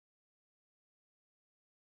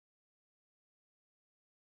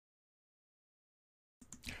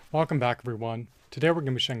Welcome back, everyone. Today we're going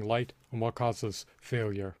to be shedding light on what causes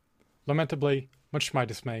failure. Lamentably, much to my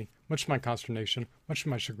dismay, much to my consternation, much to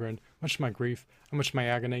my chagrin, much to my grief, and much to my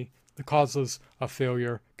agony, the causes of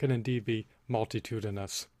failure can indeed be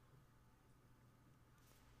multitudinous.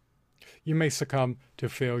 You may succumb to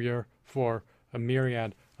failure for a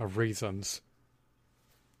myriad of reasons,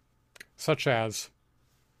 such as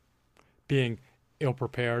being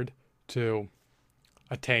ill-prepared to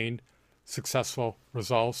attain successful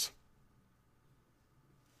results,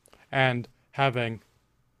 and having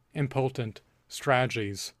impotent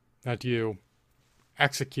strategies that you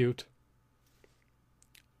execute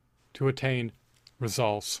to attain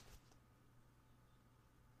results.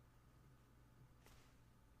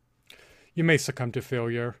 You may succumb to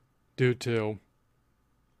failure due to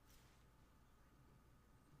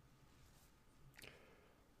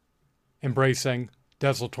embracing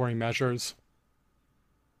desultory measures.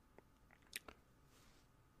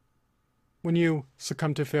 When you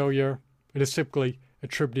succumb to failure, it is typically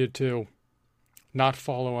attributed to not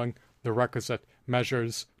following the requisite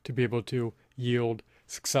measures to be able to yield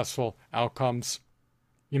successful outcomes.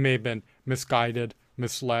 You may have been misguided,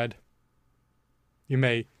 misled. You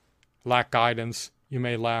may lack guidance. You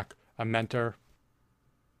may lack a mentor.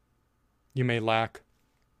 You may lack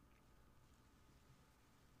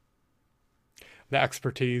the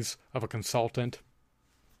expertise of a consultant.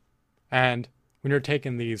 And when you're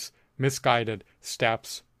taking these misguided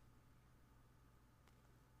steps,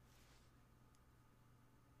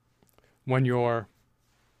 when you're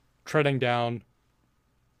treading down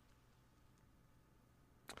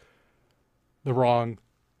the wrong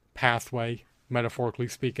pathway, metaphorically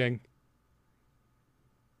speaking,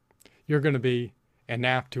 you're going to be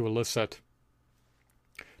inapt to elicit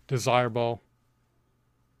desirable,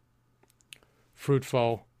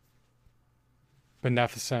 fruitful,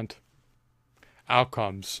 beneficent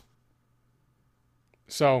outcomes.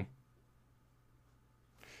 So,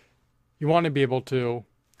 you want to be able to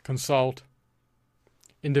consult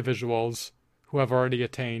individuals who have already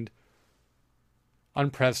attained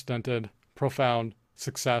unprecedented, profound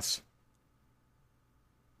success.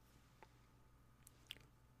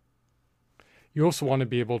 You also want to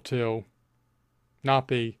be able to not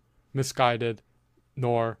be misguided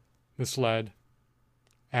nor misled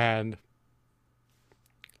and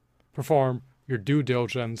perform your due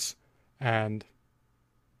diligence and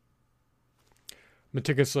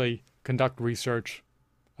meticulously conduct research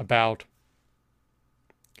about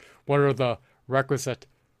what are the requisite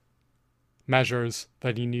measures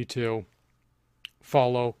that you need to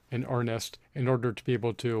follow in earnest in order to be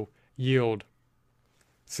able to yield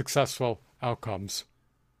successful outcomes.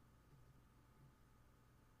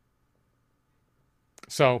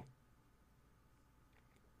 So,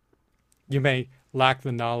 you may lack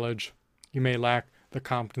the knowledge, you may lack the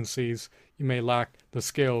competencies, you may lack the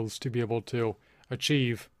skills to be able to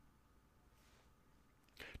achieve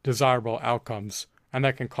desirable outcomes, and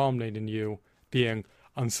that can culminate in you being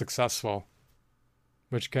unsuccessful,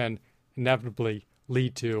 which can inevitably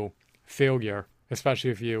lead to failure, especially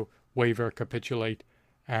if you waver, capitulate,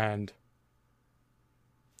 and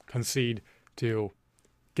concede to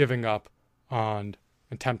giving up on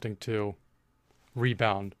attempting to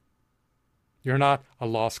rebound. You're not a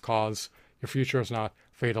lost cause. Your future is not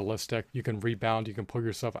fatalistic. You can rebound. You can pull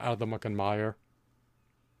yourself out of the muck and mire.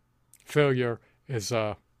 Failure is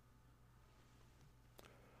a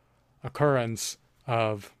occurrence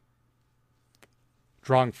of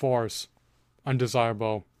drawing force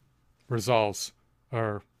undesirable results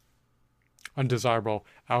or undesirable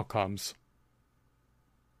outcomes.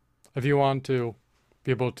 If you want to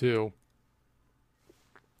be able to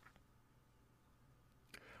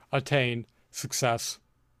attain success,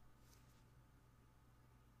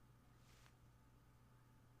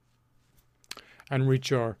 and reach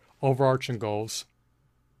your overarching goals,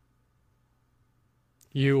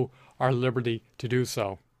 you are at liberty to do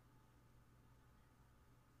so.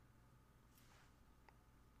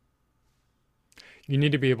 You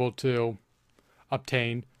need to be able to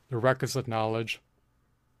obtain the requisite knowledge,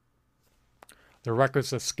 the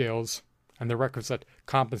requisite skills, and the requisite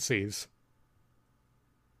competencies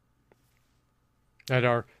that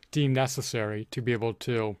are deemed necessary to be able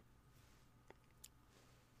to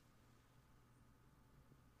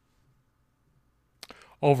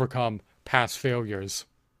overcome past failures.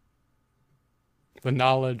 The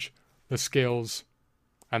knowledge, the skills,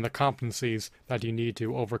 and the competencies that you need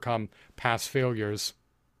to overcome past failures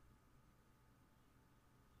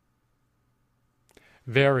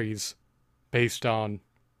varies based on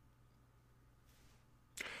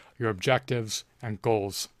your objectives and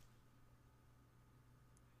goals.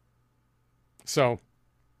 So,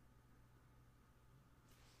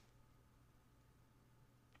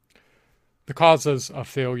 The causes of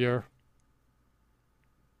failure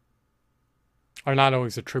are not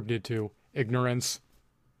always attributed to ignorance.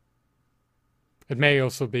 It may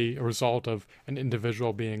also be a result of an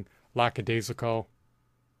individual being lackadaisical,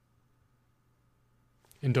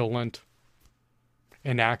 indolent,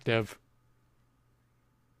 inactive.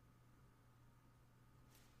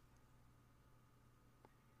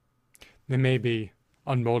 They may be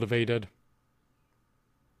unmotivated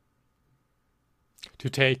to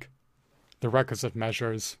take the requisite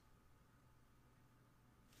measures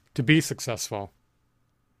to be successful.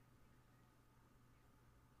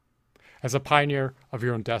 As a pioneer of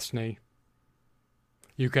your own destiny,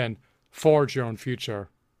 you can forge your own future.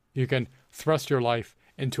 You can thrust your life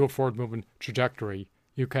into a forward movement trajectory.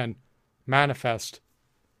 You can manifest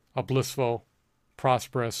a blissful,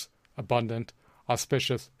 prosperous, abundant,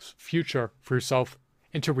 auspicious future for yourself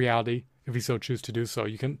into reality if you so choose to do so.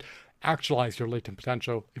 You can actualize your latent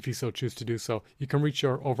potential if you so choose to do so. You can reach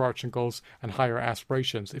your overarching goals and higher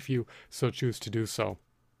aspirations if you so choose to do so.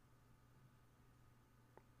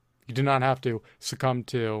 You do not have to succumb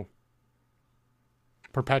to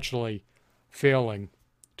perpetually failing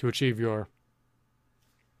to achieve your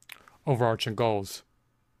overarching goals.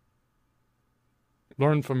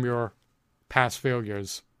 Learn from your past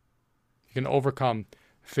failures. You can overcome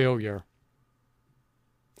failure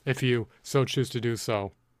if you so choose to do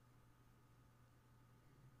so.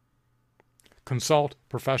 Consult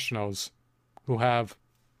professionals who have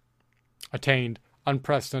attained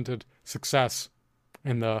unprecedented success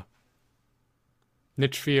in the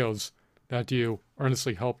niche fields that you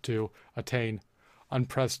earnestly hope to attain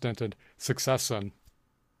unprecedented success in.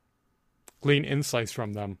 Glean insights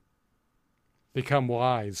from them. Become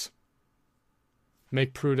wise.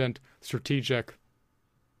 Make prudent, strategic,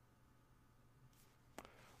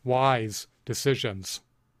 wise decisions.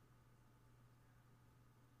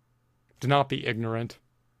 Do not be ignorant.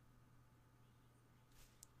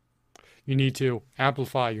 You need to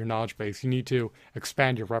amplify your knowledge base. You need to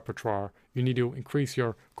expand your repertoire. You need to increase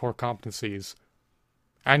your core competencies.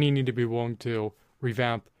 And you need to be willing to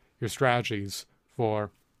revamp your strategies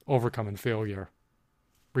for overcoming failure.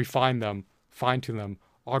 Refine them, fine-tune them,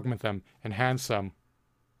 augment them, enhance them.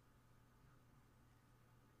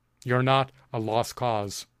 You're not a lost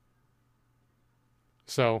cause.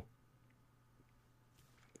 So,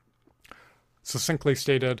 succinctly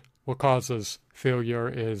stated, what causes failure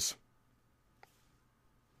is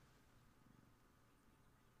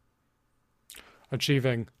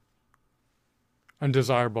achieving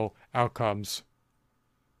undesirable outcomes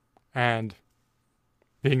and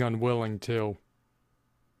being unwilling to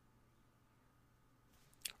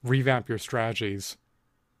revamp your strategies,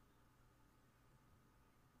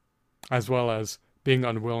 as well as being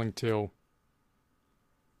unwilling to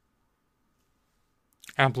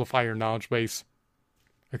amplify your knowledge base,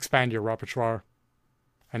 expand your repertoire,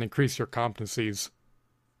 and increase your competencies.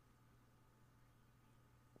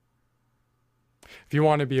 If you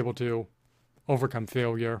want to be able to overcome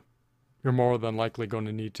failure, you're more than likely going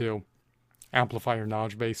to need to amplify your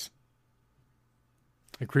knowledge base,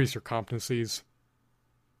 increase your competencies,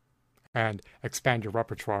 and expand your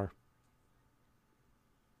repertoire.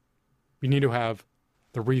 You need to have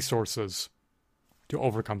the resources to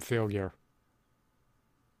overcome failure.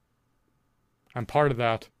 And part of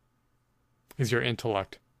that is your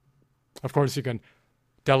intellect. Of course, you can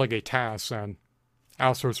delegate tasks and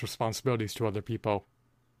outsource responsibilities to other people.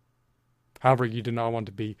 However, you do not want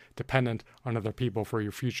to be dependent on other people for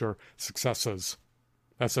your future successes.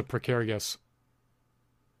 That's a precarious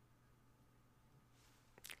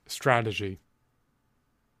strategy.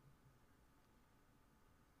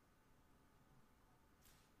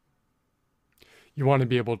 You want to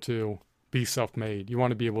be able to be self-made. You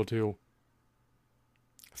want to be able to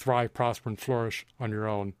thrive, prosper, and flourish on your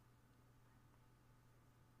own.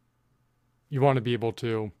 You want to be able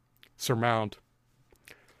to surmount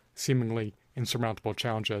seemingly insurmountable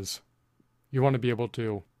challenges. You want to be able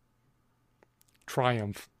to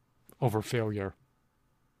triumph over failure.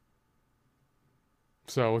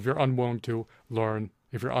 So if you're unwilling to learn,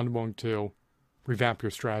 if you're unwilling to revamp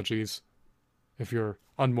your strategies, if you're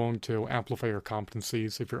unwilling to amplify your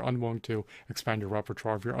competencies, if you're unwilling to expand your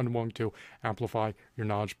repertoire, if you're unwilling to amplify your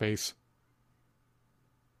knowledge base,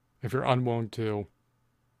 if you're unwilling to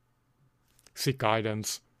seek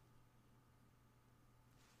guidance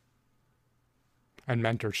and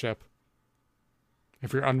mentorship,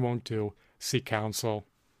 if you're unwilling to seek counsel,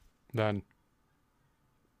 then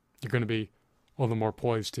you're going to be all the more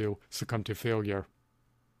poised to succumb to failure.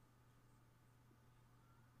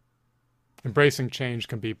 Embracing change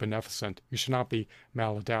can be beneficent. You should not be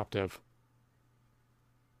maladaptive.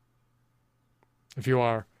 If you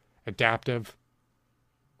are adaptive,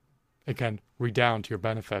 it can redound to your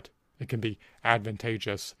benefit. It can be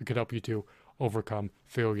advantageous. It could help you to overcome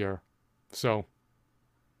failure. So,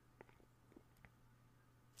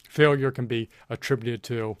 failure can be attributed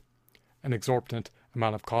to an exorbitant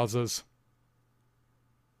amount of causes.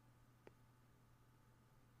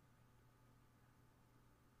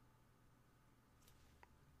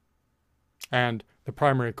 And the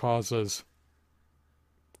primary cause is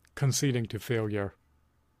conceding to failure.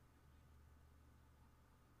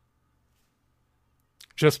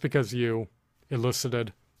 Just because you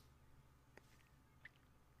elicited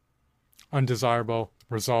undesirable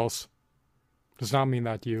results does not mean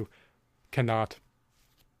that you cannot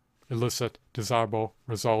elicit desirable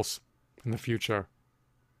results in the future.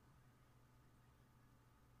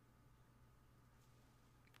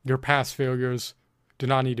 Your past failures do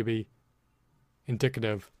not need to be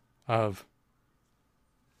indicative of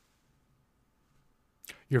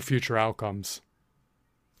your future outcomes.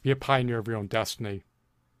 Be a pioneer of your own destiny.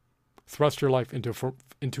 Thrust your life into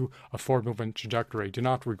a forward-moving trajectory. Do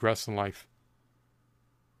not regress in life.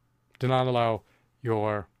 Do not allow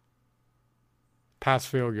your past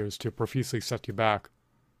failures to profusely set you back.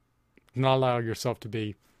 Do not allow yourself to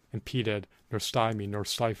be impeded, nor stymied, nor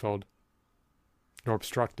stifled, nor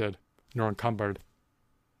obstructed, nor encumbered.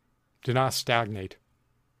 Do not stagnate.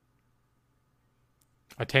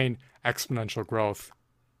 Attain exponential growth.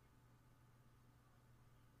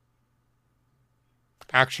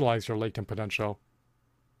 Actualize your latent potential,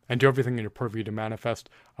 and do everything in your purview to manifest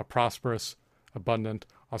a prosperous, abundant,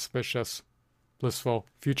 auspicious, blissful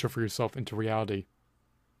future for yourself into reality.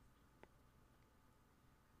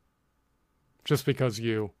 Just because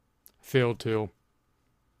you failed to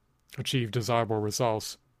achieve desirable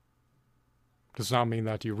results does not mean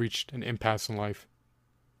that you reached an impasse in life.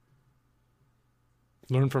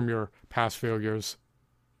 Learn from your past failures,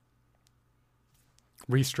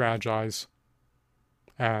 re-strategize,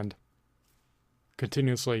 and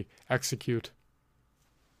continuously execute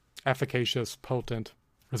efficacious, potent,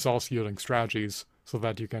 results-yielding strategies so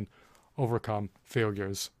that you can overcome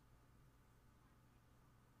failures.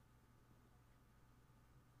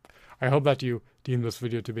 I hope that you deem this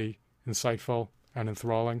video to be insightful and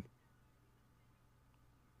enthralling.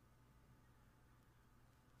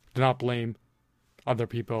 Do not blame other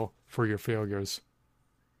people for your failures.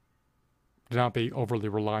 Do not be overly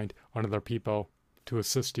reliant on other people to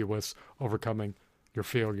assist you with overcoming your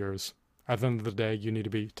failures. At the end of the day, you need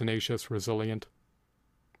to be tenacious, resilient,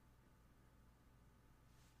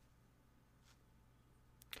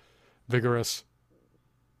 vigorous,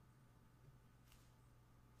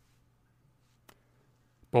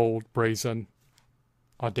 bold, brazen,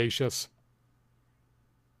 audacious,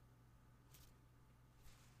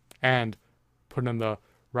 and put in the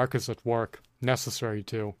requisite work necessary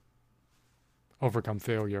to overcome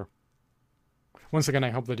failure. Once again, I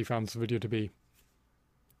hope that you found this video to be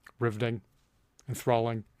riveting,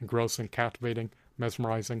 enthralling, engrossing, captivating,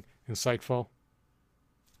 mesmerizing, insightful,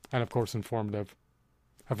 and of course informative.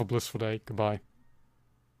 Have a blissful day. Goodbye.